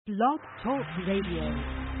Blog Talk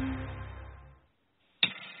Radio.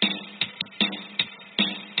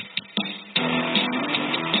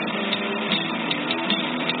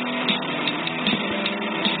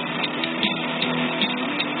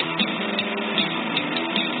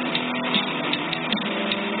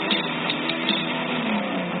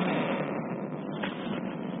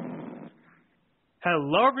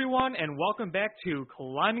 Hello, everyone, and welcome back to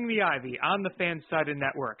Climbing the Ivy on the Fansided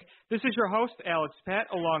Network. This is your host, Alex Pat,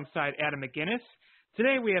 alongside Adam McGinnis.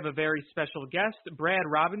 Today, we have a very special guest. Brad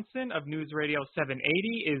Robinson of News Radio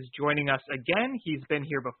 780 is joining us again. He's been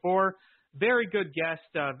here before. Very good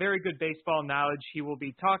guest, very good baseball knowledge. He will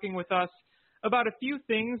be talking with us about a few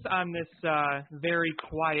things on this very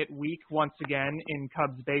quiet week, once again, in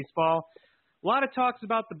Cubs baseball. A lot of talks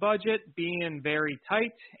about the budget being very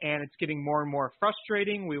tight, and it's getting more and more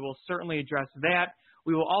frustrating. We will certainly address that.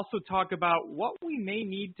 We will also talk about what we may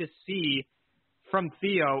need to see from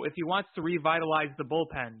Theo if he wants to revitalize the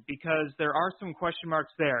bullpen, because there are some question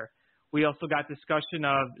marks there. We also got discussion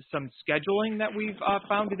of some scheduling that we've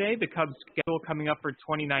found today, the Cubs schedule coming up for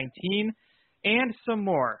 2019, and some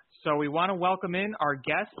more. So we want to welcome in our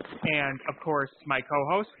guests and, of course, my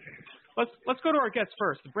co-host. Let's go to our guests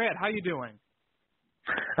first. Brad, how you doing?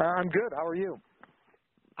 I'm good. How are you?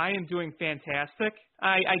 I am doing fantastic.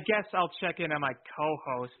 I guess I'll check in on my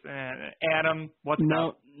co-host. Adam, what's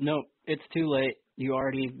up? No, it's too late. You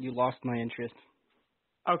lost my interest.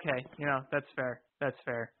 Okay, that's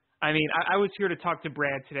fair. I mean, I was here to talk to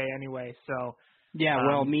Brad today anyway, so. Yeah,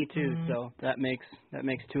 well, me too. So that makes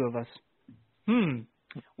two of us.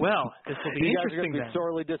 Well, this will be you interesting. guys are going to be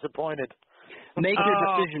sorely disappointed. Make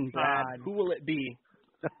your decision, Brad. God. Who will it be?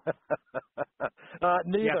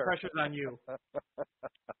 Neither. Yeah, pressure's on you.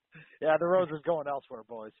 Yeah, the rose is going elsewhere,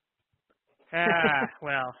 boys.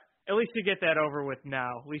 Well, at least you get that over with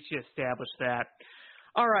now. At least you established that.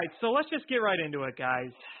 All right, so let's just get right into it,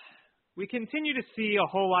 guys. We continue to see a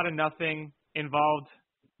whole lot of nothing involved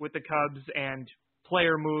with the Cubs and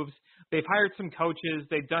player moves. They've hired some coaches.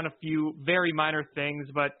 They've done a few very minor things,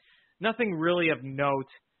 but nothing really of note.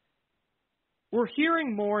 We're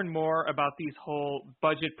hearing more and more about these whole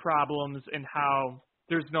budget problems and how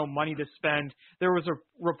there's no money to spend. There was a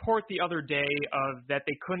report the other day of that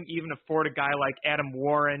they couldn't even afford a guy like Adam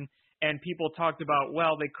Warren, and people talked about,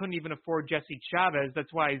 well, they couldn't even afford Jesse Chavez.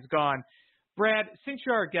 That's why he's gone. Brad, since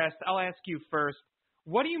you're our guest, I'll ask you first.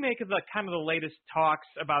 What do you make of the kind of the latest talks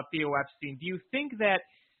about Theo Epstein? Do you think that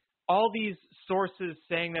all these sources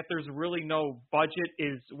saying that there's really no budget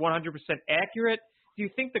is 100% accurate? Do you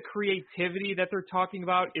think the creativity that they're talking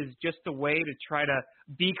about is just a way to try to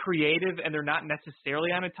be creative and they're not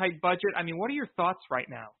necessarily on a tight budget? I mean, what are your thoughts right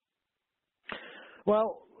now?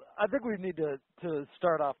 Well, I think we need to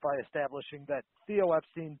start off by establishing that Theo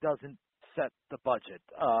Epstein doesn't set the budget.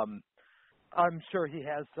 I'm sure he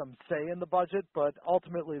has some say in the budget, but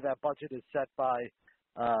ultimately that budget is set by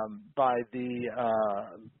the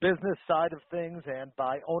business side of things and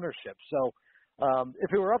by ownership. So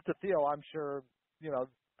if it were up to Theo, I'm sure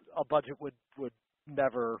a budget would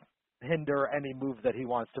never hinder any move that he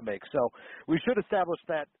wants to make. So we should establish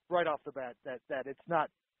that right off the bat, that it's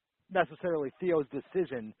not necessarily Theo's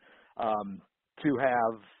decision to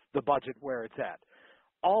have the budget where it's at.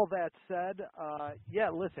 All that said,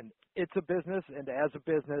 listen, it's a business, and as a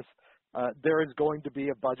business, there is going to be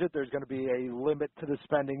a budget. There's going to be a limit to the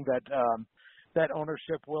spending that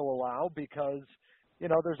ownership will allow, because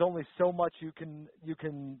there's only so much you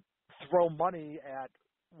can throw money at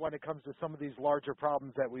when it comes to some of these larger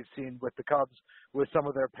problems that we've seen with the Cubs with some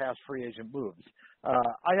of their past free agent moves.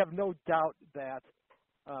 I have no doubt that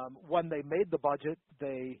when they made the budget,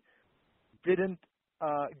 they didn't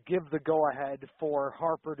give the go-ahead for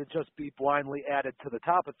Harper to just be blindly added to the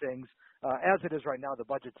top of things. As it is right now, the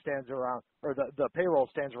budget stands around, or the payroll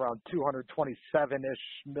stands around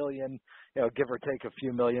 $227-ish million, give or take a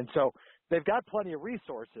few million. So they've got plenty of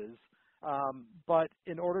resources. But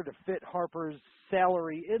in order to fit Harper's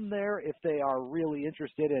salary in there, if they are really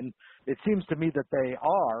interested, and it seems to me that they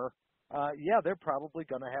are, they're probably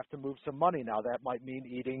going to have to move some money. Now, that might mean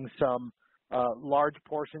eating some large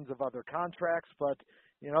portions of other contracts, but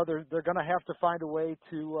they're going to have to find a way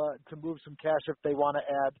to move some cash if they want to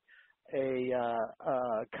add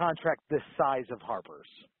a contract this size of Harper's.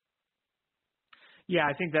 Yeah,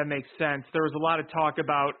 I think that makes sense. There was a lot of talk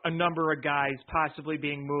about a number of guys possibly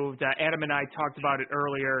being moved. Adam and I talked about it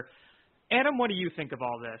earlier. Adam, what do you think of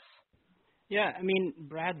all this? Yeah, I mean,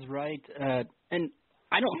 Brad's right. And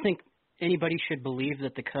I don't think anybody should believe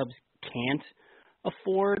that the Cubs can't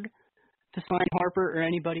afford to sign Harper or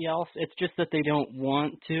anybody else. It's just that they don't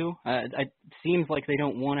want to. It seems like they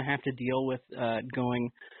don't want to have to deal with going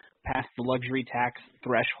past the luxury tax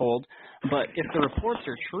threshold. But if the reports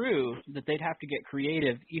are true that they'd have to get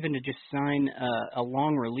creative even to just sign a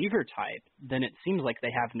long reliever type, then it seems like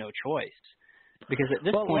they have no choice. Because at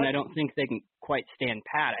this point, I don't think they can quite stand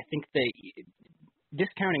pat. I think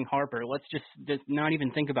discounting Harper, let's just not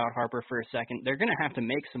even think about Harper for a second. They're going to have to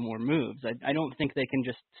make some more moves. I don't think they can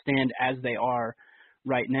just stand as they are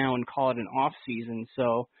right now and call it an off season.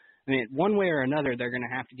 So, I mean, one way or another, they're going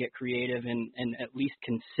to have to get creative and at least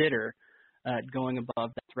consider going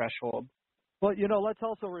above that threshold. Well, let's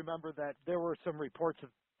also remember that there were some reports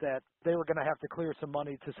that they were going to have to clear some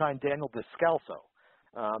money to sign Daniel Descalso.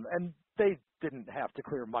 And they didn't have to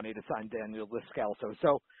clear money to sign Daniel Descalso.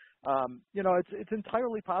 So, it's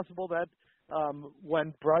entirely possible that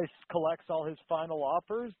when Bryce collects all his final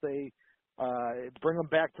offers, they bring him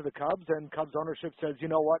back to the Cubs, and Cubs ownership says, you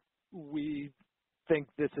know what, we think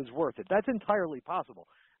this is worth it. That's entirely possible.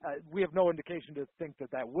 We have no indication to think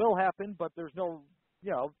that will happen, but there's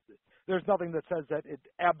there's nothing that says that it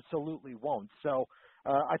absolutely won't. So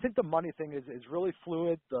I think the money thing is really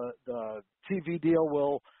fluid. The TV deal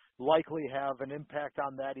will likely have an impact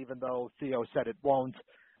on that, even though Theo said it won't.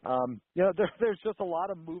 There's just a lot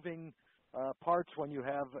of moving parts when you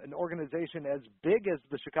have an organization as big as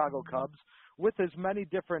the Chicago Cubs with as many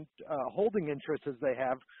different holding interests as they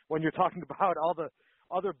have when you're talking about all the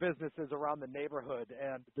other businesses around the neighborhood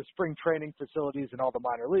and the spring training facilities and all the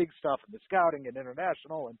minor league stuff and the scouting and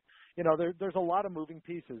international. And, there's a lot of moving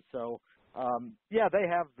pieces. So, they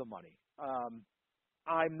have the money.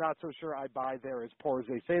 I'm not so sure I buy they're as poor as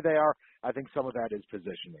they say they are. I think some of that is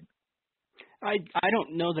positioning. I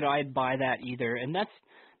don't know that I'd buy that either, and that's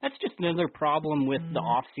just another problem with the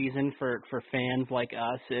off season for fans like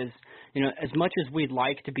us is, as much as we'd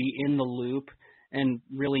like to be in the loop and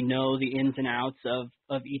really know the ins and outs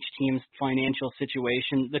of each team's financial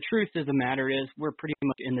situation, the truth of the matter is we're pretty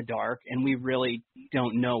much in the dark, and we really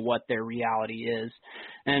don't know what their reality is.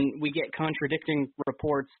 And we get contradicting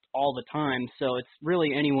reports all the time, so it's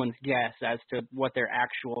really anyone's guess as to what their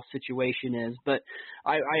actual situation is. But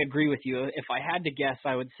I agree with you. If I had to guess,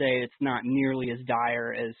 I would say it's not nearly as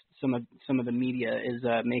dire as some of the media is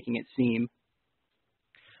making it seem.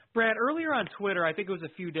 Brad, earlier on Twitter, I think it was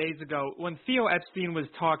a few days ago, when Theo Epstein was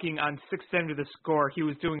talking on 670 The Score, he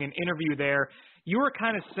was doing an interview there, you were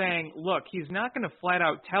kind of saying, look, he's not going to flat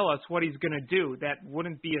out tell us what he's going to do. That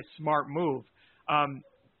wouldn't be a smart move.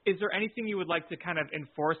 Is there anything you would like to kind of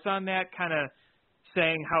enforce on that, kind of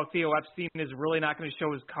saying how Theo Epstein is really not going to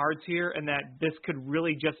show his cards here and that this could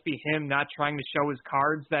really just be him not trying to show his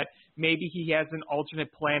cards, that maybe he has an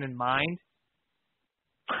alternate plan in mind?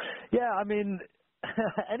 Yeah, I mean,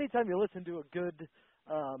 anytime you listen to a good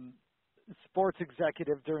sports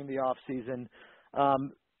executive during the off season,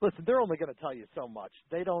 listen, they're only going to tell you so much.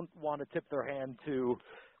 They don't want to tip their hand to,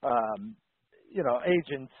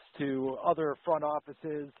 agents, to other front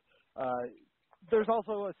offices. There's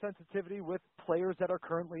also a sensitivity with players that are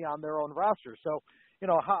currently on their own roster. So,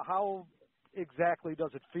 how exactly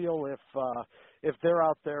does it feel if they're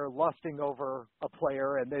out there lusting over a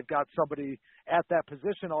player and they've got somebody at that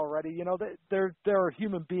position already? There are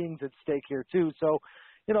human beings at stake here too. So,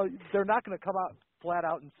 they're not going to come out flat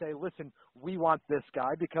out and say, listen, we want this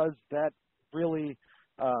guy, because that really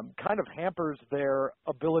kind of hampers their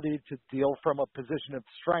ability to deal from a position of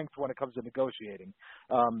strength when it comes to negotiating.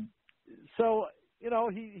 So,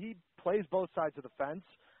 he plays both sides of the fence.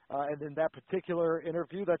 And in that particular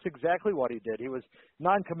interview, that's exactly what he did. He was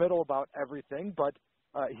non-committal about everything, but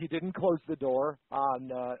he didn't close the door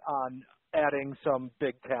on adding some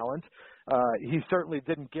big talent. He certainly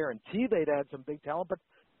didn't guarantee they'd add some big talent, but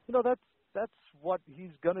that's what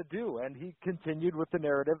he's going to do. And he continued with the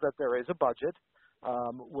narrative that there is a budget,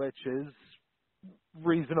 which is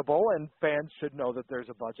reasonable, and fans should know that there's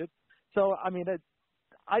a budget. So, I mean,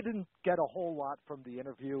 I didn't get a whole lot from the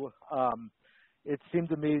interview. It seemed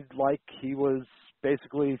to me like he was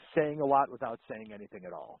basically saying a lot without saying anything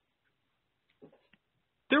at all.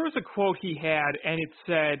 There was a quote he had, and it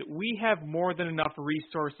said, "We have more than enough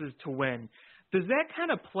resources to win." Does that kind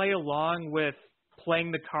of play along with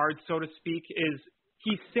playing the cards, so to speak? Is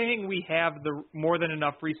he's saying we have the more than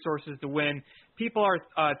enough resources to win? People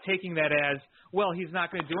are taking that as, well, he's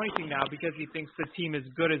not going to do anything now because he thinks the team is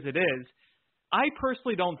good as it is. I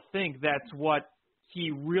personally don't think that's what he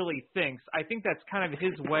really thinks. I think that's kind of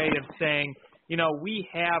his way of saying, we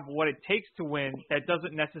have what it takes to win. That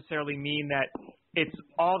doesn't necessarily mean that it's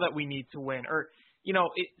all that we need to win. Or,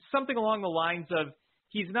 something along the lines of,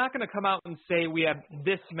 he's not going to come out and say we have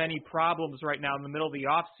this many problems right now in the middle of the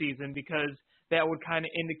off season, because that would kind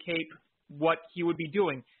of indicate what he would be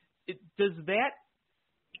doing. Does that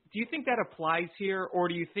Do you think that applies here, or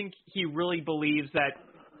do you think he really believes that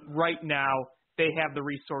right now they have the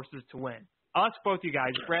resources to win? I'll ask both you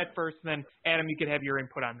guys. Brad first, and then Adam, you could have your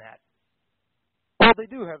input on that. Well, they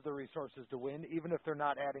do have the resources to win, even if they're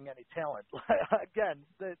not adding any talent. Again,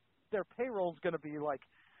 their payroll is going to be like,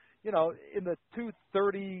 in the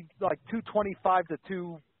 230, like 225 to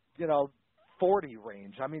 240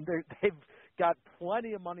 range. I mean, they've got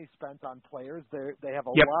plenty of money spent on players. They have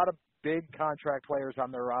a lot of big contract players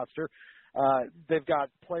on their roster. They've got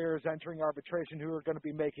players entering arbitration who are going to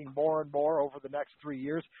be making more and more over the next 3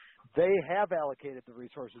 years. They have allocated the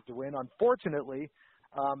resources to win. Unfortunately,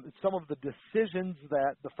 some of the decisions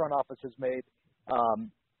that the front office has made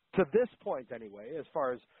to this point anyway, as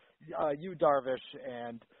far as Yu Darvish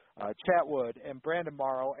and Chatwood and Brandon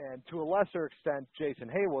Morrow and to a lesser extent Jason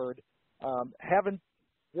Hayward haven't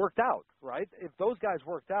worked out, right? If those guys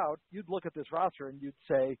worked out, you'd look at this roster and you'd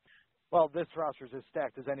say, well, this roster is as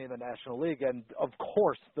stacked as any in the National League, and of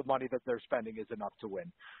course the money that they're spending is enough to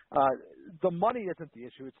win. The money isn't the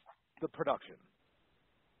issue, it's the production.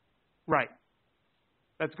 Right.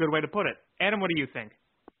 That's a good way to put it. Adam, what do you think?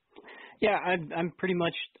 Yeah, I'm pretty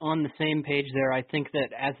much on the same page there. I think that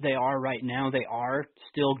as they are right now, they are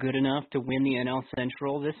still good enough to win the NL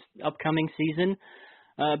Central this upcoming season.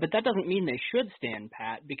 But that doesn't mean they should stand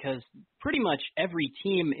pat, because pretty much every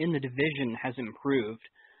team in the division has improved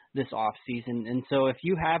this offseason. And so if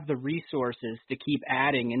you have the resources to keep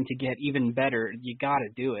adding and to get even better, you got to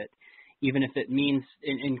do it, even if it means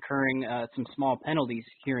incurring some small penalties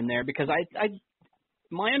here and there. Because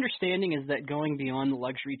my understanding is that going beyond the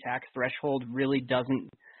luxury tax threshold really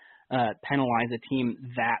doesn't penalize a team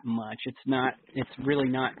that much. It's really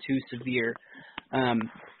not too severe.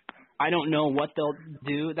 I don't know what they'll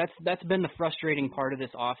do. That's been the frustrating part of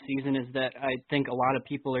this offseason, is that I think a lot of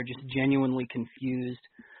people are just genuinely confused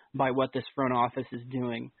by what this front office is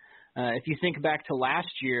doing. If you think back to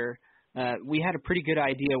last year, we had a pretty good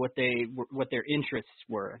idea what their interests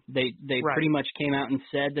were. They pretty much came out and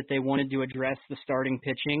said that they wanted to address the starting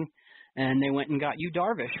pitching, and they went and got Yu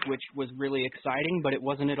Darvish, which was really exciting, but it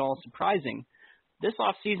wasn't at all surprising. This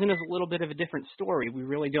offseason is a little bit of a different story. We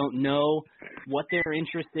really don't know what their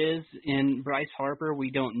interest is in Bryce Harper.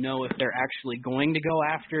 We don't know if they're actually going to go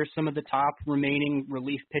after some of the top remaining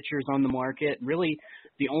relief pitchers on the market. Really,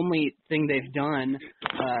 the only thing they've done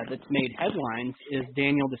that's made headlines is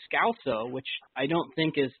Daniel Descalso, which I don't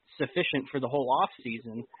think is sufficient for the whole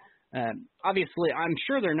offseason. Obviously, I'm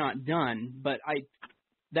sure they're not done, but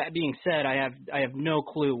that being said, I have no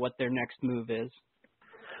clue what their next move is.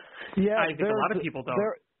 Yeah, I think a lot of people don't.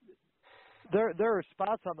 There are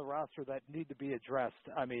spots on the roster that need to be addressed.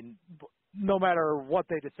 I mean, no matter what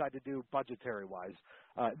they decide to do budgetary-wise,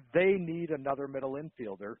 they need another middle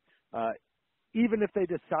infielder. Even if they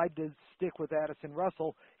decide to stick with Addison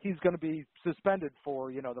Russell, he's going to be suspended for,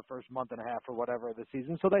 the first month and a half or whatever of the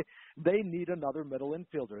season. So they need another middle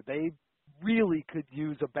infielder. They really could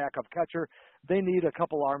use a backup catcher. They need a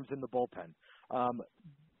couple arms in the bullpen.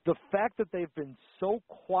 The fact that they've been so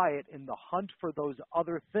quiet in the hunt for those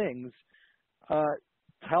other things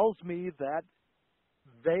tells me that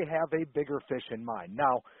they have a bigger fish in mind.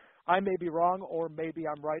 Now, I may be wrong, or maybe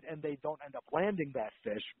I'm right and they don't end up landing that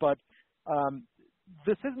fish, but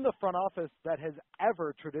this isn't a front office that has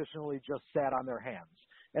ever traditionally just sat on their hands.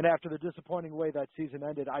 And after the disappointing way that season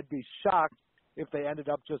ended, I'd be shocked if they ended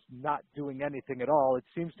up just not doing anything at all. It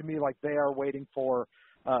seems to me like they are waiting for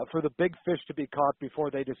the big fish to be caught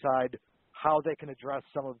before they decide how they can address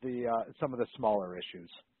some of the smaller issues.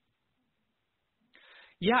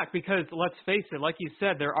 Yeah, because let's face it, like you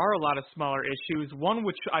said, there are a lot of smaller issues. One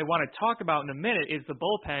which I want to talk about in a minute is the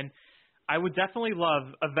bullpen. I would definitely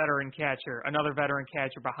love a veteran catcher, another veteran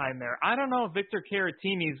catcher behind there. I don't know if Victor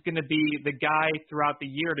Caratini is going to be the guy throughout the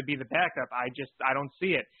year to be the backup. I don't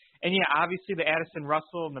see it. And yeah, obviously the Addison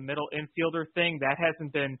Russell and the middle infielder thing, that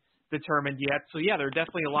hasn't been determined yet. So yeah, there are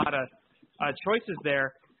definitely a lot of choices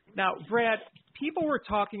there. Now, Brad, people were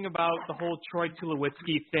talking about the whole Troy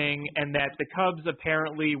Tulowitzki thing and that the Cubs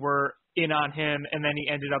apparently were in on him and then he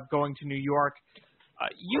ended up going to New York.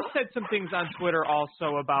 You said some things on Twitter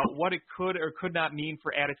also about what it could or could not mean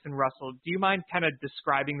for Addison Russell. Do you mind kind of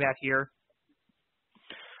describing that here?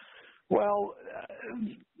 Well,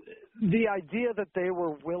 the idea that they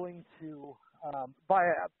were willing to, by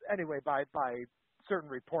certain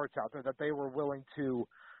reports out there, that they were willing to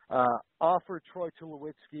offer Troy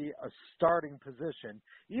Tulowitzki a starting position,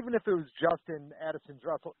 even if it was just in Addison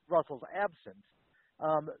Russell's absence.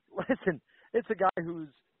 Listen, it's a guy who's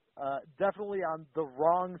definitely on the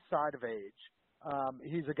wrong side of age.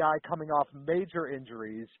 He's a guy coming off major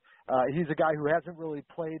injuries. He's a guy who hasn't really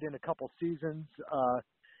played in a couple seasons.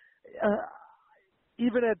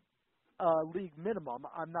 even at league minimum,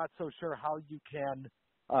 I'm not so sure how you can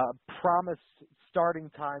promise starting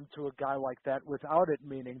time to a guy like that without it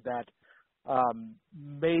meaning that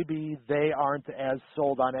maybe they aren't as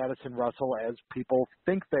sold on Addison Russell as people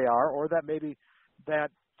think they are, or that maybe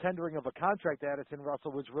that tendering of a contract to Addison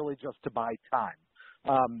Russell was really just to buy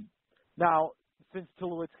time. Now, since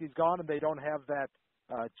Tulowitzki's gone and they don't have that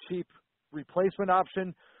cheap replacement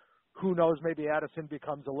option, who knows, maybe Addison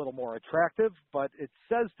becomes a little more attractive, but it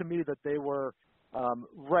says to me that they were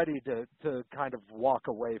ready to kind of walk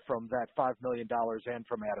away from that $5 million and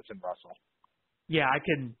from Addison Russell. Yeah, I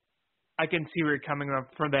can see where you're coming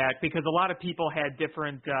from that, because a lot of people had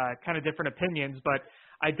different opinions, but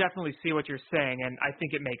I definitely see what you're saying, and I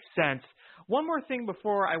think it makes sense. One more thing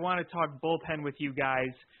before I want to talk bullpen with you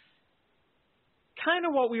guys. Kind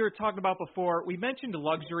of what we were talking about before, we mentioned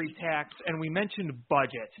luxury tax and we mentioned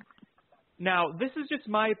budget. Now, this is just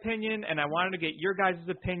my opinion, and I wanted to get your guys'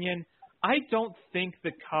 opinion. I don't think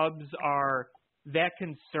the Cubs are that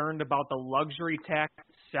concerned about the luxury tax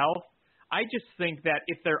itself. I just think that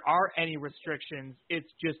if there are any restrictions,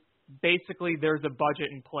 it's just basically there's a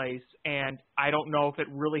budget in place, and I don't know if it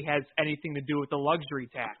really has anything to do with the luxury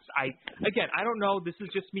tax. I don't know. This is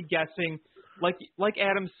just me guessing. Like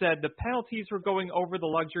Adam said, the penalties for going over the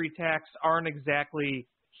luxury tax aren't exactly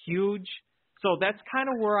huge. So that's kind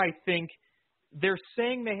of where I think they're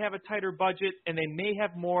saying they have a tighter budget and they may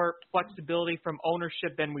have more flexibility from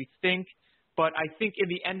ownership than we think. But I think in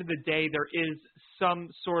the end of the day, there is some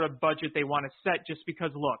sort of budget they want to set just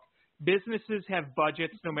because, look, businesses have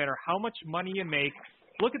budgets no matter how much money you make.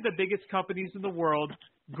 Look at the biggest companies in the world.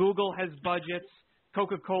 Google has budgets.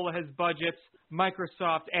 Coca-Cola has budgets.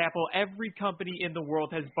 Microsoft, Apple, every company in the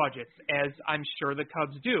world has budgets, as I'm sure the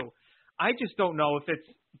Cubs do. I just don't know if it's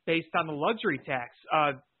based on the luxury tax.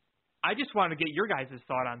 I just want to get your guys'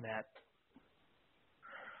 thought on that.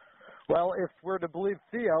 Well, if we're to believe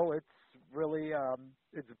Theo, it's really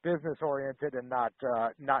it's business oriented and not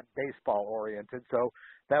baseball oriented. So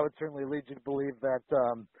that would certainly lead you to believe that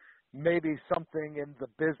maybe something in the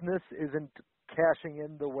business isn't cashing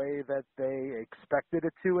in the way that they expected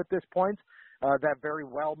it to at this point. That very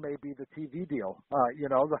well may be the TV deal.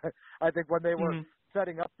 I think when they were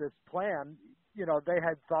setting up this plan, they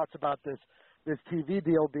had thoughts about this TV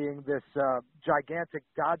deal being this gigantic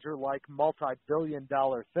Dodger-like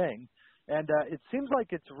multi-billion-dollar thing. And it seems like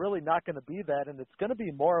it's really not going to be that, and it's going to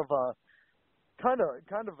be more of a kind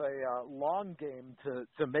of a long game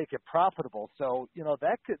to make it profitable. So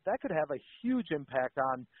that could have a huge impact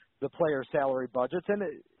on the player salary budgets, and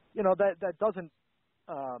that doesn't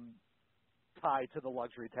tie to the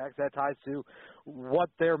luxury tax. That ties to what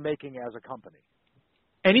they're making as a company.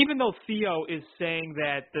 And even though Theo is saying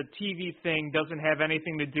that the TV thing doesn't have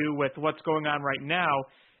anything to do with what's going on right now,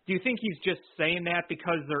 do you think he's just saying that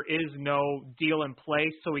because there is no deal in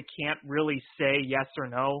place, so he can't really say yes or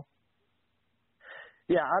no?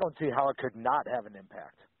 Yeah, I don't see how it could not have an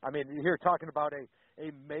impact. I mean, you're talking about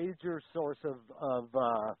a major source of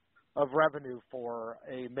revenue for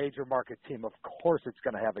a major market team. Of course it's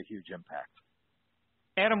going to have a huge impact.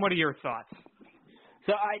 Adam, what are your thoughts?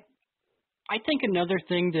 So I think another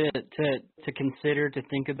thing to consider, to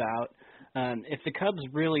think about, if the Cubs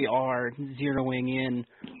really are zeroing in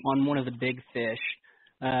on one of the big fish,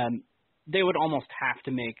 they would almost have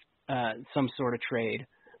to make some sort of trade,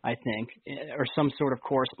 I think, or some sort of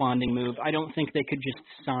corresponding move. I don't think they could just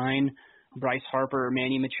sign Bryce Harper or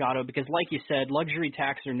Manny Machado because, like you said, luxury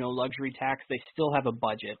tax or no luxury tax, they still have a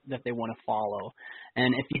budget that they want to follow.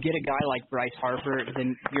 And if you get a guy like Bryce Harper,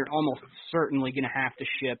 then you're almost certainly going to have to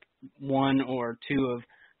ship one or two of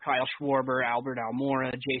Kyle Schwarber, Albert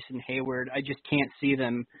Almora, Jason Hayward. I just can't see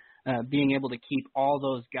them being able to keep all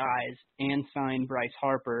those guys and sign Bryce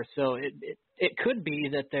Harper. So it could be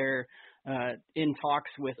that they're in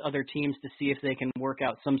talks with other teams to see if they can work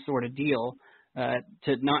out some sort of deal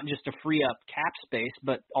to not just to free up cap space,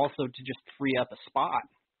 but also to just free up a spot.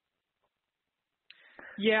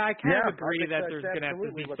 Yeah, I kind of agree that there's going to have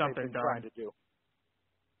to be something done.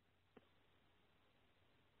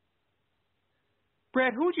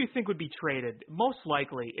 Brad, who do you think would be traded? Most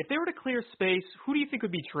likely, if they were to clear space, who do you think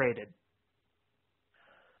would be traded?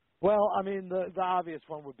 Well, I mean, the obvious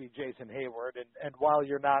one would be Jason Hayward, and while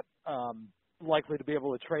you're not likely to be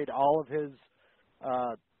able to trade all of his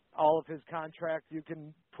contract, you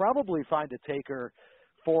can probably find a taker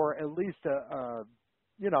for at least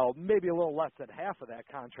maybe a little less than half of that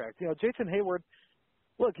contract. Jason Hayward,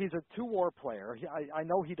 look, he's a two-war player. I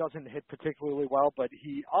know he doesn't hit particularly well, but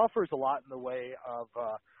he offers a lot in the way of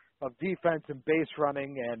of defense and base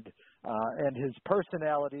running and his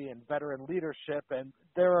personality and veteran leadership. And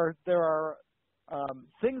there are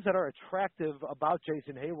things that are attractive about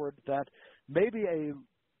Jason Hayward that maybe a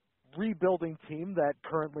rebuilding team that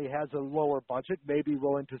currently has a lower budget may be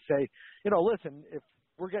willing to say, listen, if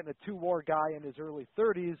we're getting a two-war guy in his early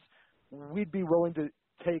 30s, we'd be willing to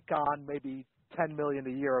take on maybe $10 million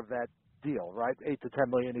a year of that deal, right? $8 to $10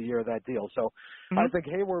 million a year of that deal. So I think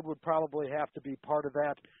Hayward would probably have to be part of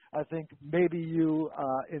that. I think maybe you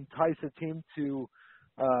entice a team to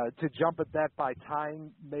jump at that by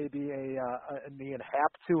tying maybe a Ian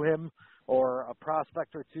Happ to him or a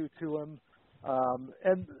prospect or two to him.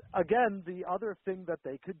 And again, the other thing that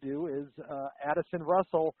they could do is Addison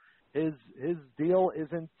Russell. His deal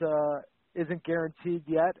isn't guaranteed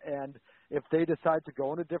yet, and if they decide to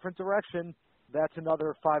go in a different direction, that's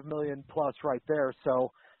another $5 million plus right there. So,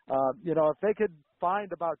 if they could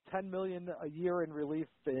find about $10 million a year in relief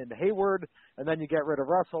in Hayward, and then you get rid of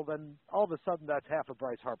Russell, then all of a sudden that's half of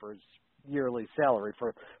Bryce Harper's yearly salary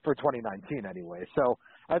for 2019 anyway. So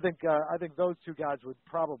I think those two guys would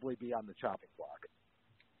probably be on the chopping block.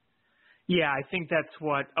 Yeah, I think that's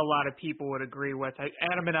what a lot of people would agree with.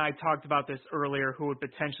 Adam and I talked about this earlier, who would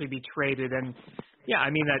potentially be traded, and yeah, I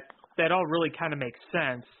mean that all really kind of makes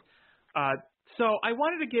sense. So I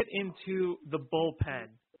wanted to get into the bullpen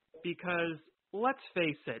because let's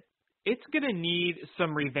face it, it's going to need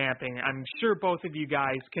some revamping. I'm sure both of you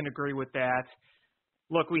guys can agree with that.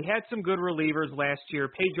 Look, we had some good relievers last year.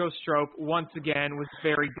 Pedro Strop, once again, was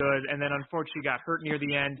very good, and then unfortunately got hurt near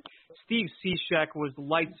the end. Steve Cishek was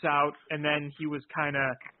lights out, and then he was kind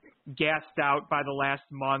of gassed out by the last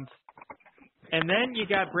month. And then you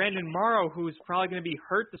got Brandon Morrow, who's probably going to be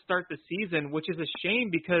hurt to start the season, which is a shame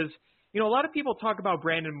because, a lot of people talk about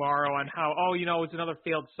Brandon Morrow and how, it was another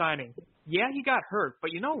failed signing. Yeah, he got hurt,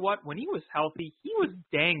 but you know what? When he was healthy, he was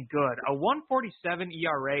dang good. A 1.47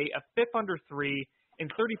 ERA, a fifth under 3, in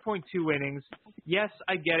 30.2 innings. Yes,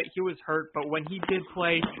 I get it. He was hurt, but when he did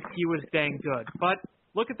play, he was dang good. But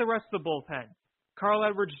look at the rest of the bullpen. Carl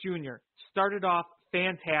Edwards Jr. started off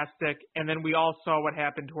fantastic, and then we all saw what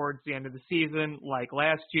happened towards the end of the season, like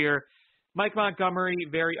last year. Mike Montgomery,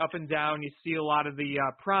 very up and down. You see a lot of the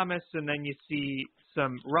promise, and then you see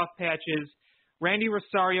some rough patches. Randy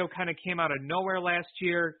Rosario kind of came out of nowhere last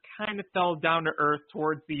year, kind of fell down to earth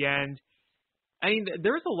towards the end. I mean,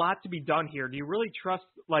 there's a lot to be done here. Do you really trust,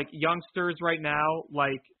 youngsters right now,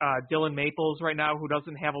 like Dylan Maples right now, who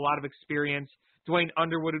doesn't have a lot of experience, Dwayne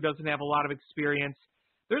Underwood, who doesn't have a lot of experience?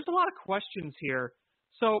 There's a lot of questions here.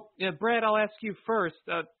 So, Brad, I'll ask you first.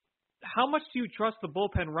 How much do you trust the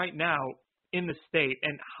bullpen right now in the state,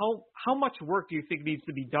 and how much work do you think needs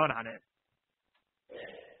to be done on it?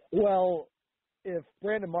 Well, if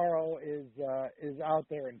Brandon Morrow is out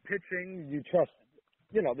there and pitching, you trust.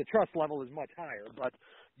 The trust level is much higher, but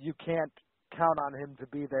you can't count on him to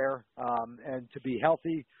be there and to be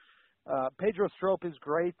healthy. Pedro Strop is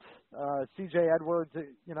great. C.J. Edwards,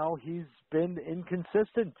 he's been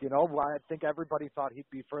inconsistent. I think everybody thought he'd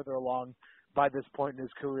be further along by this point in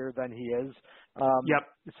his career than he is.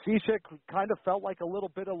 Yep. Cishek kind of felt like a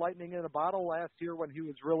little bit of lightning in a bottle last year when he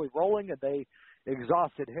was really rolling, and they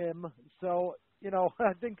exhausted him. So,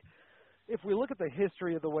 I think if we look at the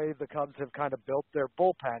history of the way the Cubs have kind of built their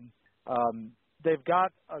bullpen, they've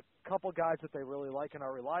got a couple guys that they really like and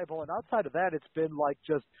are reliable. And outside of that, it's been like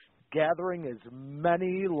just gathering as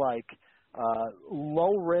many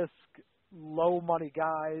low risk, low money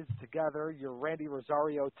guys together, your Randy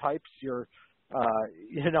Rosario types, your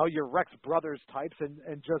Rex Brothers types,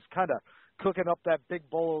 and just kind of cooking up that big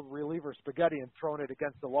bowl of reliever spaghetti and throwing it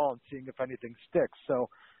against the wall and seeing if anything sticks. So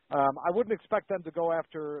I wouldn't expect them to go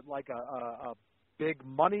after a big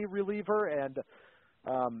money reliever. And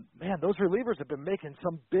man, those relievers have been making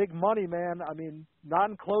some big money, man. I mean,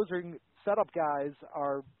 non-closing setup guys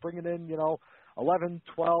are bringing in, 11,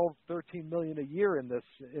 12, 13 million a year in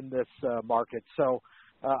this market. So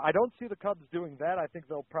I don't see the Cubs doing that. I think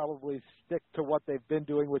they'll probably stick to what they've been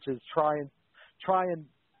doing, which is try and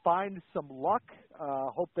find some luck.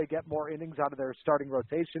 Hope they get more innings out of their starting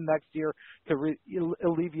rotation next year to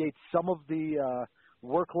alleviate some of the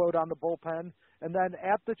workload on the bullpen. And then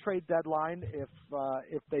at the trade deadline,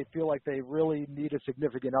 if they feel like they really need a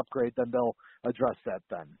significant upgrade, then they'll address that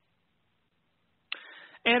then.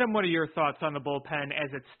 Adam, what are your thoughts on the bullpen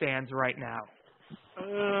as it stands right now?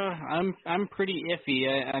 I'm pretty iffy.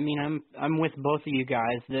 I mean, I'm with both of you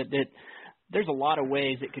guys that there's a lot of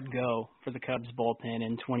ways it could go for the Cubs bullpen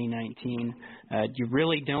in 2019. You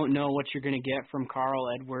really don't know what you're going to get from Carl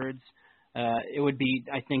Edwards. It would be,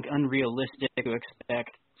 I think, unrealistic to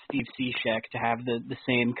expect Steve Cishek to have the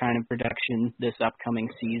same kind of production this upcoming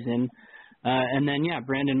season. And then,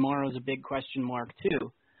 Brandon Morrow's a big question mark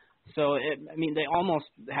too. So, they almost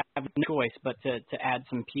have no choice but to add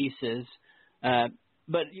some pieces.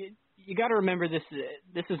 But you got to remember this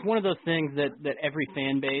is one of those things that every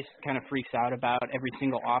fan base kind of freaks out about every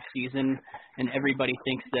single offseason, and everybody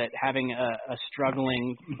thinks that having a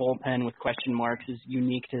struggling bullpen with question marks is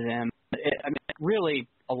unique to them. Really,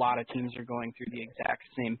 a lot of teams are going through the exact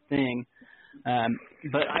same thing.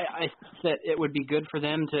 But I think that it would be good for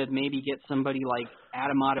them to maybe get somebody like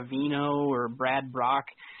Adam Ottavino or Brad Brock.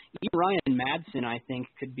 Even Ryan Madsen, I think,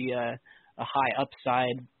 could be a high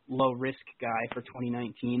upside, low risk guy for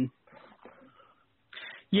 2019.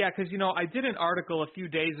 Yeah, because, I did an article a few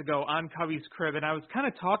days ago on Cubbies Crib, and I was kind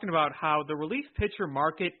of talking about how the relief pitcher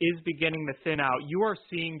market is beginning to thin out. You are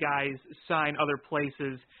seeing guys sign other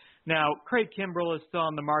places. Now, Craig Kimbrell is still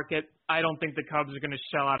on the market. I don't think the Cubs are going to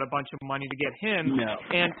shell out a bunch of money to get him. No.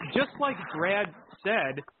 And just like Brad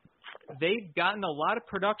said, they've gotten a lot of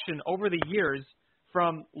production over the years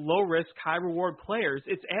from low-risk, high-reward players.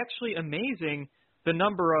 It's actually amazing the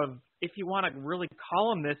number of, if you want to really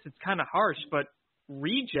call them this, it's kind of harsh, but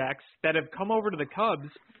rejects that have come over to the Cubs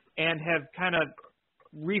and have kind of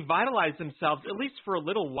revitalized themselves, at least for a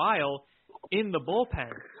little while, in the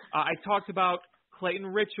bullpen. I talked about Clayton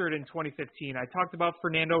Richard in 2015. I talked about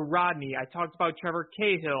Fernando Rodney. I talked about Trevor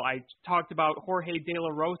Cahill. I talked about Jorge De La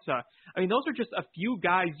Rosa. Those are just a few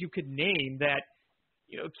guys you could name that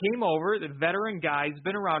came over, the veteran guys,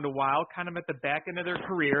 been around a while, kind of at the back end of their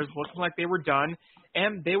careers, looking like they were done,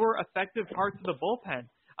 and they were effective parts of the bullpen.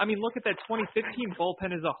 Look at that 2015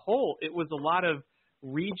 bullpen as a whole. It was a lot of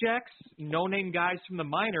rejects, no-name guys from the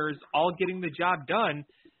minors, all getting the job done.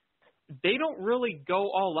 They don't really go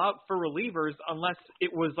all out for relievers unless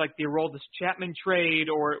it was like the Aroldis Chapman trade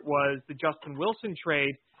or it was the Justin Wilson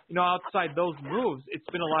trade. Outside those moves, it's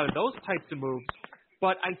been a lot of those types of moves.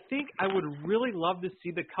 But I think I would really love to see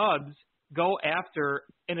the Cubs go after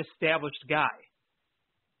an established guy.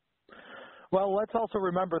 Well, let's also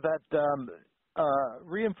remember that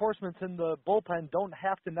reinforcements in the bullpen don't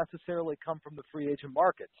have to necessarily come from the free agent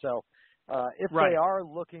market. So if Right. they are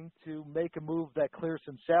looking to make a move that clears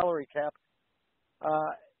some salary cap,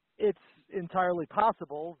 it's entirely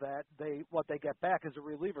possible that what they get back is a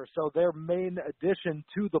reliever. So their main addition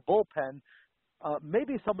to the bullpen may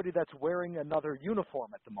be somebody that's wearing another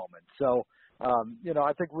uniform at the moment. So,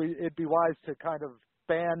 I think it'd be wise to kind of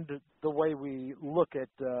band the way we look at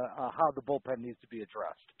how the bullpen needs to be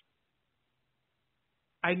addressed.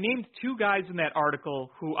 I named two guys in that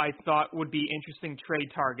article who I thought would be interesting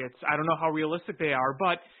trade targets. I don't know how realistic they are,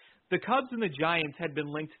 but the Cubs and the Giants had been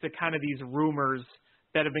linked to kind of these rumors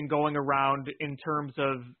that have been going around in terms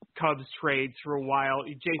of Cubs trades for a while,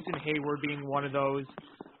 Jason Hayward being one of those.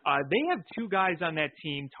 They have two guys on that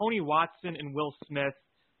team, Tony Watson and Will Smith.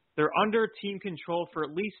 They're under team control for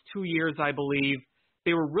at least 2 years, I believe.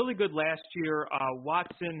 They were really good last year.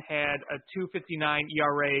 Watson had a 2.59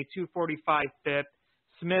 ERA, 2.45 FIP.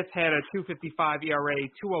 Smith had a 2.55 ERA,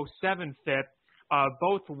 2.07 FIP,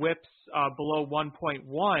 both whips below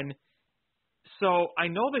 1.1. So I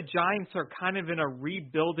know the Giants are kind of in a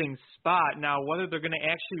rebuilding spot. Now, whether they're going to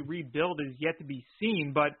actually rebuild is yet to be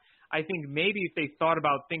seen, but I think maybe if they thought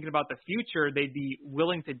about thinking about the future, they'd be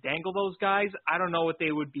willing to dangle those guys. I don't know what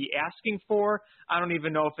they would be asking for. I don't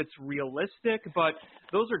even know if it's realistic, but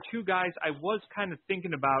those are two guys I was kind of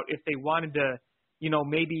thinking about if they wanted to,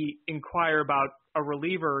 maybe inquire about a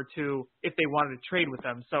reliever or two if they wanted to trade with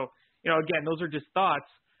them. So, again, those are just thoughts.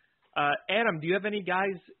 Adam, do you have any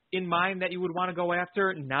guys in mind that you would want to go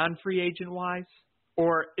after non-free agent-wise?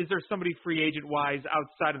 Or is there somebody free agent-wise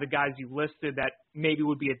outside of the guys you listed that maybe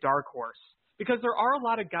would be a dark horse? Because there are a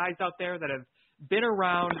lot of guys out there that have been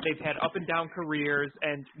around, they've had up and down careers,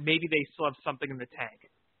 and maybe they still have something in the tank.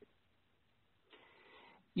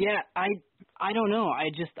 Yeah, I don't know. I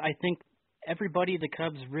think everybody the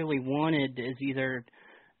Cubs really wanted is either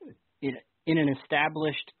in an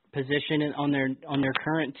established position on their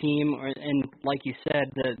current team, and like you said,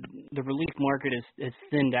 the relief market is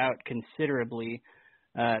thinned out considerably.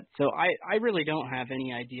 So I really don't have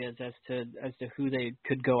any ideas as to who they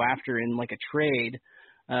could go after in like a trade.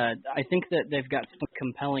 I think that they've got some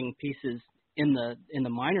compelling pieces in the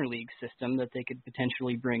minor league system that they could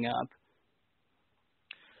potentially bring up.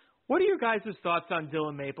 What are your guys' thoughts on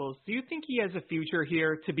Dylan Maples? Do you think he has a future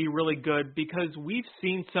here to be really good? Because we've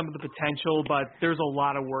seen some of the potential, but there's a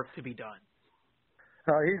lot of work to be done.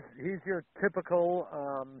 He's your typical,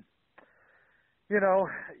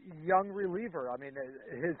 young reliever. I mean,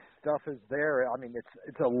 his stuff is there. I mean,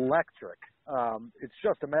 it's electric. It's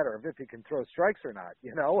just a matter of if he can throw strikes or not.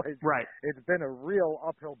 Right. It's been a real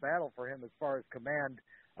uphill battle for him as far as command.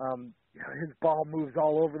 His ball moves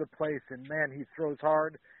all over the place, and man, he throws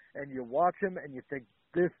hard. And you watch him, and you think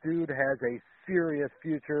this dude has a serious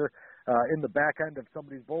future in the back end of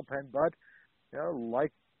somebody's bullpen. But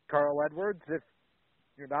like Carl Edwards, if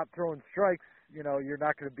you're not throwing strikes, you're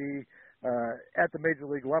not going to be at the major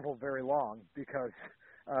league level very long because,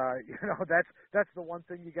 that's the one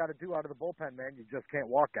thing you got to do out of the bullpen, man. You just can't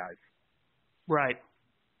walk guys. Right.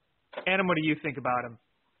 Adam, what do you think about him?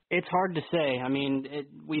 It's hard to say. I mean,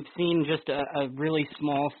 we've seen just a really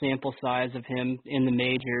small sample size of him in the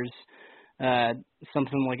majors,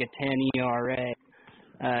 something like a 10 ERA,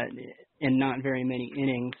 and not very many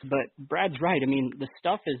innings. But Brad's right. I mean, the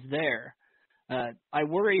stuff is there. I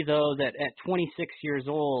worry, though, that at 26 years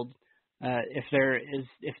old,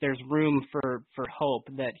 if there's room for hope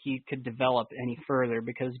that he could develop any further,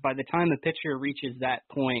 because by the time a pitcher reaches that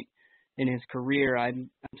point in his career, I'm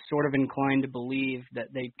sort of inclined to believe that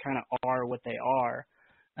they kind of are what they are.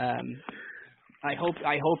 I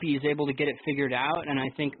hope he's able to get it figured out, and I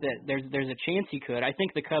think that there's a chance he could. I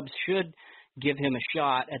think the Cubs should give him a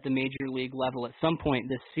shot at the major league level at some point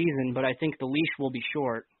this season, but I think the leash will be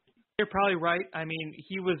short. You're probably right. I mean,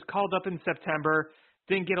 he was called up in September,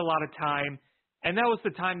 didn't get a lot of time, and that was the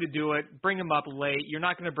time to do it. Bring him up late. You're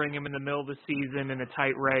not going to bring him in the middle of the season in a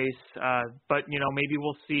tight race, but maybe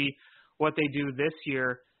we'll see what they do this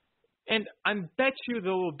year. And I bet you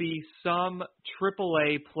there will be some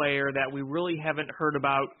AAA player that we really haven't heard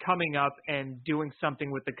about coming up and doing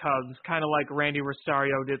something with the Cubs, kind of like Randy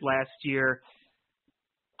Rosario did last year.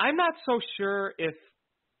 I'm not so sure if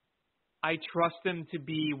I trust him to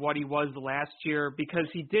be what he was last year because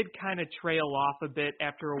he did kind of trail off a bit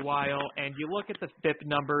after a while, and you look at the FIP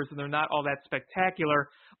numbers, and they're not all that spectacular.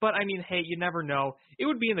 But, I mean, hey, you never know. It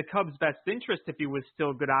would be in the Cubs' best interest if he was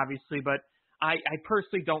still good, obviously, but I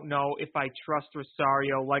personally don't know if I trust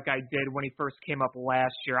Rosario like I did when he first came up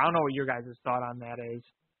last year. I don't know what your guys' thought on that is.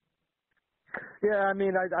 Yeah, I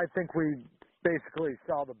mean, I think we basically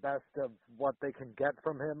saw the best of what they can get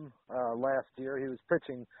from him last year. He was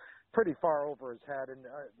pitching pretty far over his head, and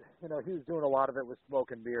he was doing a lot of it with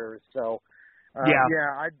smoke and mirrors. So,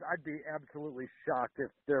 I'd be absolutely shocked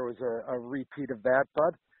if there was a repeat of that.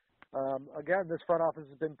 But again, this front office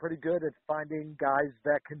has been pretty good at finding guys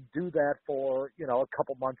that can do that for a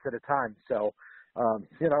couple months at a time. So,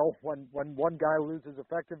 when one guy loses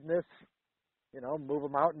effectiveness, move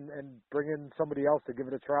him out and bring in somebody else to give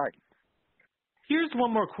it a try. Here's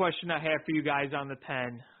one more question I have for you guys on the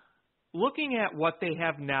pen. Looking at what they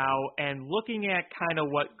have now and looking at kind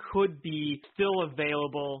of what could be still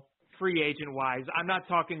available free agent-wise, I'm not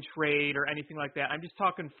talking trade or anything like that. I'm just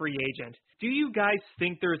talking free agent. Do you guys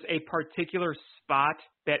think there's a particular spot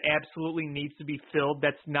that absolutely needs to be filled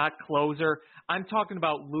that's not closer? I'm talking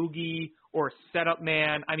about Loogie or setup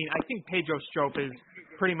man. I mean, I think Pedro Strop is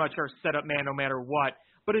pretty much our setup man no matter what.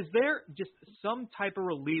 But is there just some type of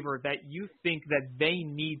reliever that you think that they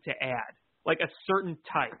need to add, like a certain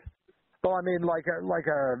type? Well, I mean, like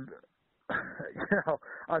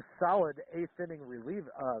a solid eighth inning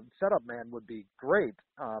setup man would be great.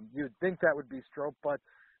 You'd think that would be Strop, but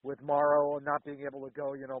with Morrow not being able to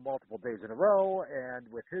go, multiple days in a row, and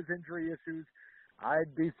with his injury issues,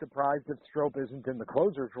 I'd be surprised if Strop isn't in the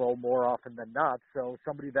closer's role more often than not. So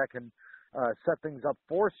somebody that can set things up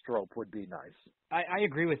for Strop would be nice. I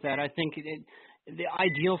agree with that. I think the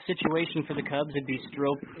ideal situation for the Cubs would be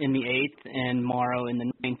Strop in the eighth and Morrow in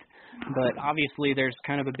the ninth. But obviously there's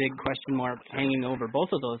kind of a big question mark hanging over both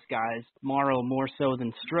of those guys, Morrow more so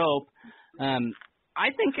than Strop. I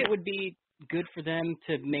think it would be good for them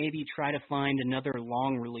to maybe try to find another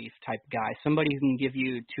long relief type guy, somebody who can give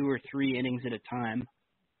you 2 or 3 innings at a time.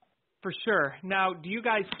 For sure. Now, do you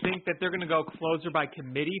guys think that they're going to go closer by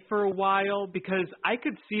committee for a while? Because I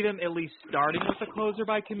could see them at least starting with a closer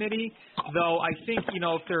by committee, though I think,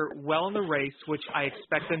 if they're well in the race, which I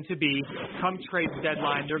expect them to be, come trade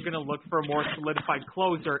deadline, they're going to look for a more solidified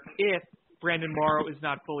closer if Brandon Morrow is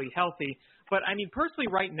not fully healthy. But, I mean, personally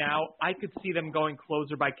right now, I could see them going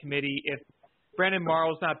closer by committee if Brandon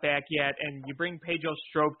Morrow's not back yet and you bring Pedro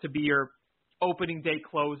Strop to be your opening day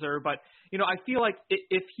closer. But, I feel like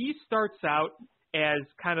if he starts out as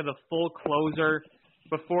kind of the full closer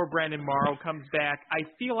before Brandon Morrow comes back, I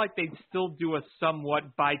feel like they'd still do a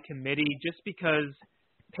somewhat by committee just because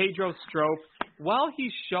Pedro Strop, while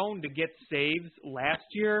he's shown to get saves last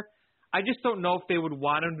year, I just don't know if they would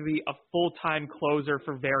want him to be a full-time closer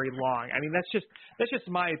for very long. I mean, that's just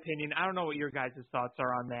my opinion. I don't know what your guys' thoughts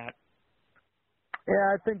are on that.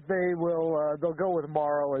 Yeah, I think they will. They'll go with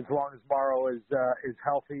Morrow as long as Morrow is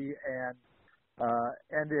healthy,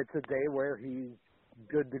 and it's a day where he's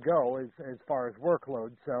good to go as far as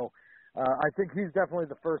workload. So I think he's definitely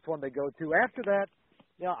the first one they go to. After that,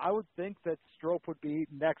 yeah, I would think that Strop would be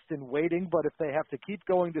next in waiting, but if they have to keep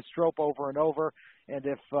going to Strop over and over, and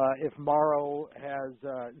if Morrow has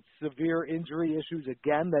severe injury issues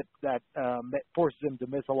again that forces him to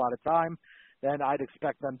miss a lot of time, then I'd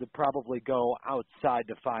expect them to probably go outside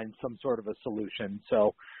to find some sort of a solution.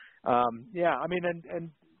 So, yeah, I mean,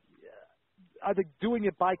 and I think doing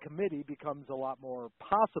it by committee becomes a lot more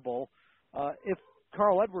possible if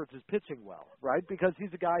Carl Edwards is pitching well, right? Because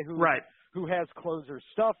he's a guy who has closer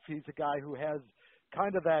stuff. He's a guy who has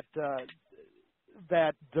kind of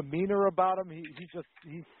that demeanor about him.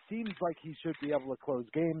 He seems like he should be able to close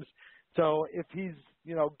games. So if he's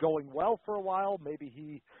going well for a while, maybe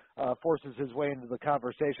he forces his way into the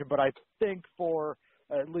conversation. But I think for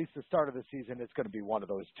at least the start of the season, it's going to be one of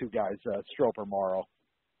those two guys, Strop or Morrow.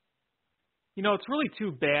 It's really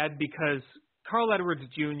too bad because Carl Edwards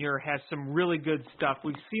Jr. has some really good stuff.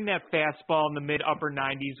 We've seen that fastball in the mid-upper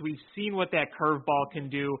 90s. We've seen what that curveball can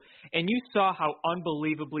do. And you saw how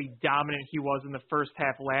unbelievably dominant he was in the first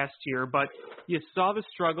half last year. But you saw the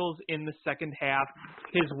struggles in the second half.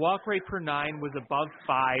 His walk rate per 9 was above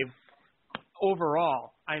 5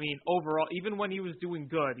 overall. I mean, overall, even when he was doing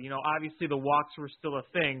good, obviously the walks were still a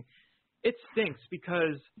thing. It stinks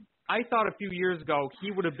because I thought a few years ago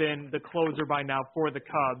he would have been the closer by now for the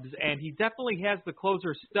Cubs, and he definitely has the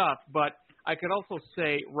closer stuff, but I could also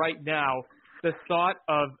say right now the thought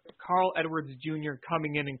of Carl Edwards Jr.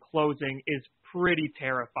 coming in and closing is pretty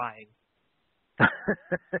terrifying.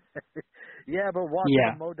 Yeah, but watching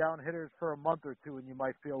him mow down hitters for a month or two and you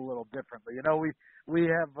might feel a little differently. We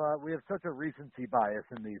have such a recency bias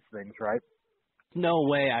in these things, right? No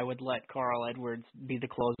way I would let Carl Edwards be the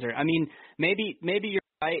closer. I mean, maybe you're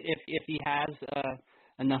right if he has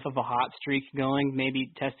enough of a hot streak going,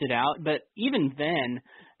 maybe test it out. But even then,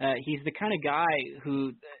 he's the kind of guy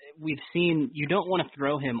who we've seen you don't want to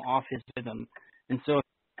throw him off his rhythm. And so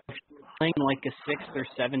if you're playing like a sixth or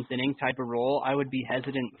seventh inning type of role, I would be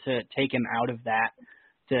hesitant to take him out of that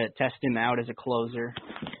to test him out as a closer.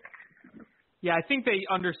 Yeah, I think they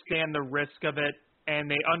understand the risk of it,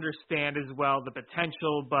 and they understand as well the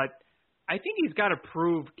potential, but I think he's got to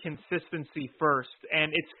prove consistency first.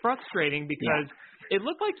 And it's frustrating because it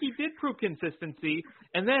looked like he did prove consistency,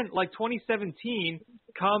 and then like 2017,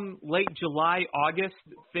 come late July, August,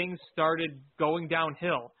 things started going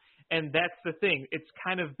downhill. And that's the thing. It's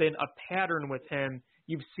kind of been a pattern with him.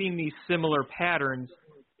 You've seen these similar patterns.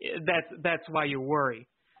 That's why you worry.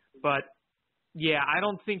 But, yeah, I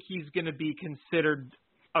don't think he's going to be considered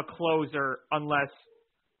a closer unless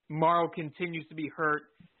Morrow continues to be hurt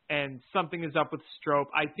and something is up with Strop.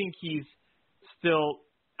 I think he's still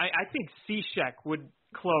 – I think Cishek would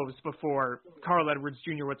close before Carl Edwards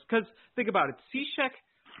Jr. would. Because think about it. Cishek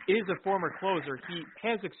is a former closer. He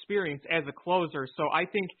has experience as a closer. So I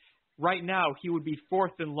think right now he would be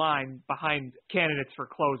fourth in line behind candidates for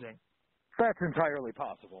closing. That's entirely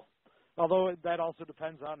possible. Although that also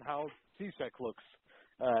depends on how Cishek looks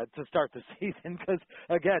to start the season. Because,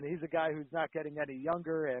 again, he's a guy who's not getting any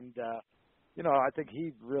younger. And, I think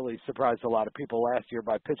he really surprised a lot of people last year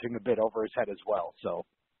by pitching a bit over his head as well. So.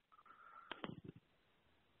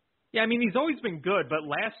 Yeah, I mean, he's always been good, but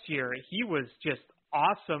last year he was just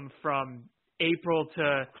awesome from April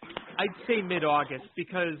to, I'd say, mid-August,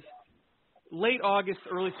 because late August,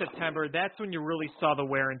 early September, that's when you really saw the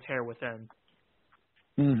wear and tear with him.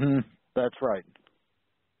 Mm-hmm. That's right.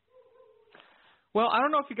 Well, I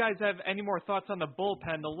don't know if you guys have any more thoughts on the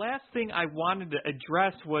bullpen. The last thing I wanted to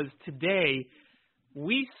address was today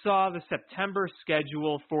we saw the September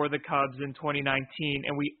schedule for the Cubs in 2019,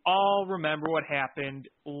 and we all remember what happened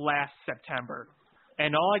last September.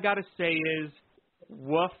 And all I got to say is,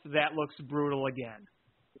 woof, that looks brutal again.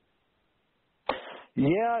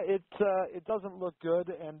 Yeah, it doesn't look good,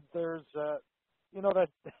 and there's that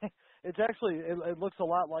it's actually it looks a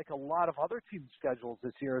lot like a lot of other teams' schedules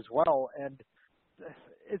this year as well, and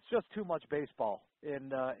it's just too much baseball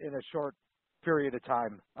in a short period of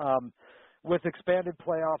time. With expanded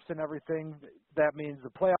playoffs and everything, that means the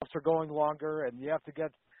playoffs are going longer, and you have to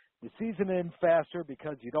get the season in faster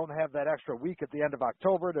because you don't have that extra week at the end of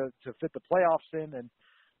October to fit the playoffs in. And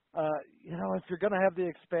if you're going to have the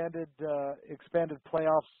expanded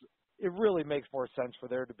playoffs, it really makes more sense for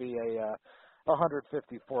there to be a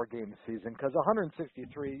 154 game season, because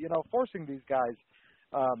 163, forcing these guys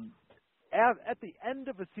at the end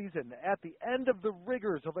of a season, at the end of the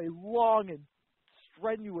rigors of a long and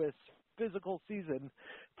strenuous physical season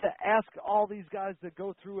to ask all these guys to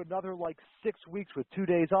go through another like 6 weeks with 2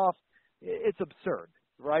 days off. It's absurd,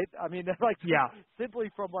 right? I mean, like simply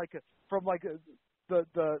from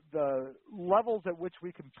the levels at which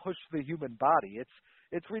we can push the human body,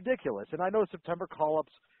 it's ridiculous. And I know September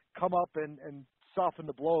call-ups come up and soften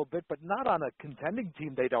the blow a bit, but not on a contending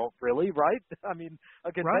team. They don't really, right? I mean,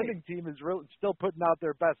 a contending team is still putting out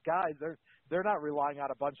their best guys. They're not relying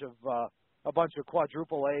on a bunch of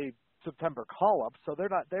quadruple A September call-ups, so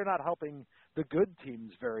they're not helping the good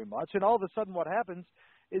teams very much. And all of a sudden, what happens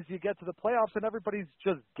is you get to the playoffs and everybody's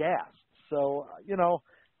just gassed. So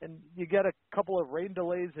and you get a couple of rain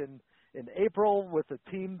delays in April with a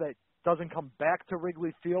team that doesn't come back to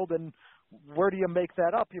Wrigley Field, and where do you make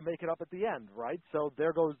that up? You make it up at the end, right? So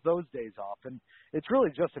there goes those days off, and it's really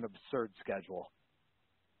just an absurd schedule.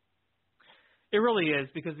 It really is,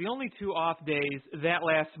 because the only 2 off days that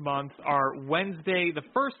last month are Wednesday, the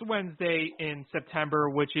first Wednesday in September,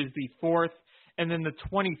 which is the 4th, and then the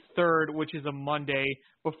 23rd, which is a Monday,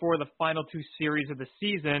 before the final 2 series of the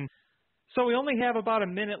season. So we only have about a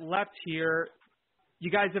minute left here. You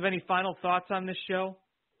guys have any final thoughts on this show?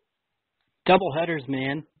 Double headers,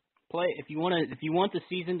 man. Play if you want the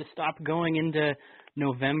season to stop going into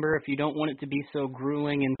November, if you don't want it to be so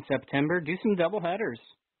grueling in September, do some double headers.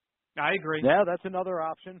 I agree. Yeah, that's another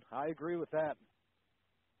option. I agree with that.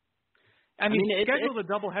 I mean schedule the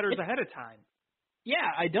double headers ahead of time. Yeah,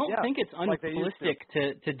 I don't think it's unrealistic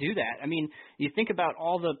to do that. I mean, you think about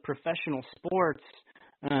all the professional sports.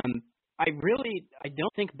 I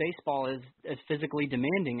don't think baseball is as physically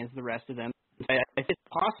demanding as the rest of them. I think it's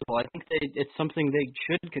possible. I think it's something they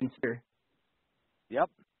should consider. Yep.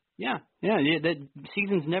 Yeah. The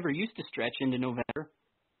seasons never used to stretch into November.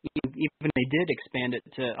 Even they did expand it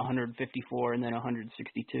to 154 and then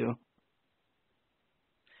 162.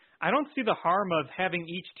 I don't see the harm of having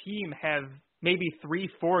each team have maybe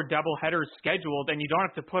 3-4 doubleheaders scheduled, and you don't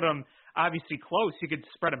have to put them obviously close. You could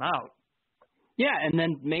spread them out. Yeah, and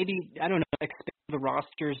then maybe, I don't know, expand the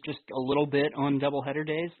rosters just a little bit on doubleheader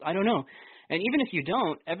days. I don't know. And even if you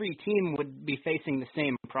don't, every team would be facing the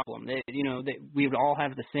same problem. We would all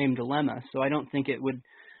have the same dilemma. So I don't think it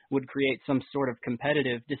would create some sort of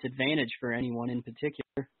competitive disadvantage for anyone in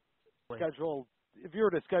particular. If you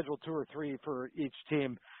were to schedule 2 or 3 for each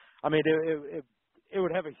team, I mean, it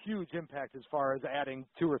would have a huge impact as far as adding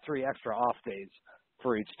 2 or 3 extra off days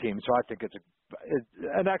for each team. So I think it's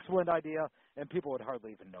an excellent idea, and people would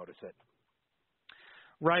hardly even notice it.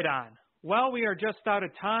 Right on. Well, we are just out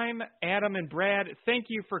of time. Adam and Brad, thank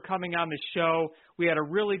you for coming on the show. We had a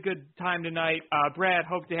really good time tonight. Brad,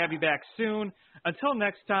 hope to have you back soon. Until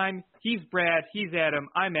next time, he's Brad, he's Adam,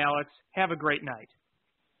 I'm Alex. Have a great night.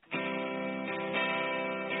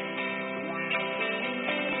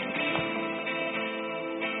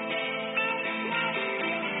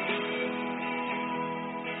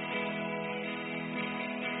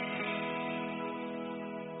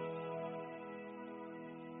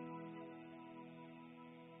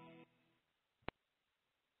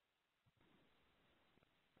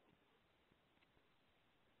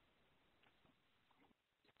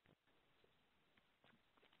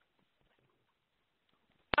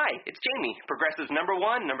 Hi, it's Jamie, Progressive's #1,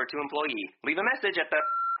 #2 employee. Leave a message at the...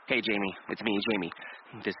 Hey, Jamie, it's me, Jamie.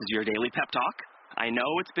 This is your daily pep talk. I know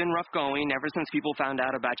it's been rough going ever since people found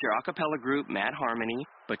out about your a cappella group, Mad Harmony,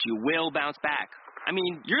 but you will bounce back. I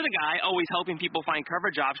mean, you're the guy always helping people find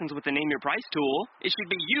coverage options with the Name Your Price tool. It should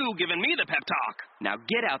be you giving me the pep talk. Now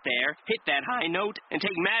get out there, hit that high note, and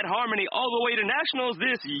take Mad Harmony all the way to nationals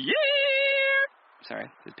this year! Sorry,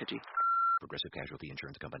 this is pitchy. Progressive Casualty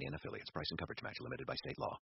Insurance Company and Affiliates. Price and coverage match limited by state law.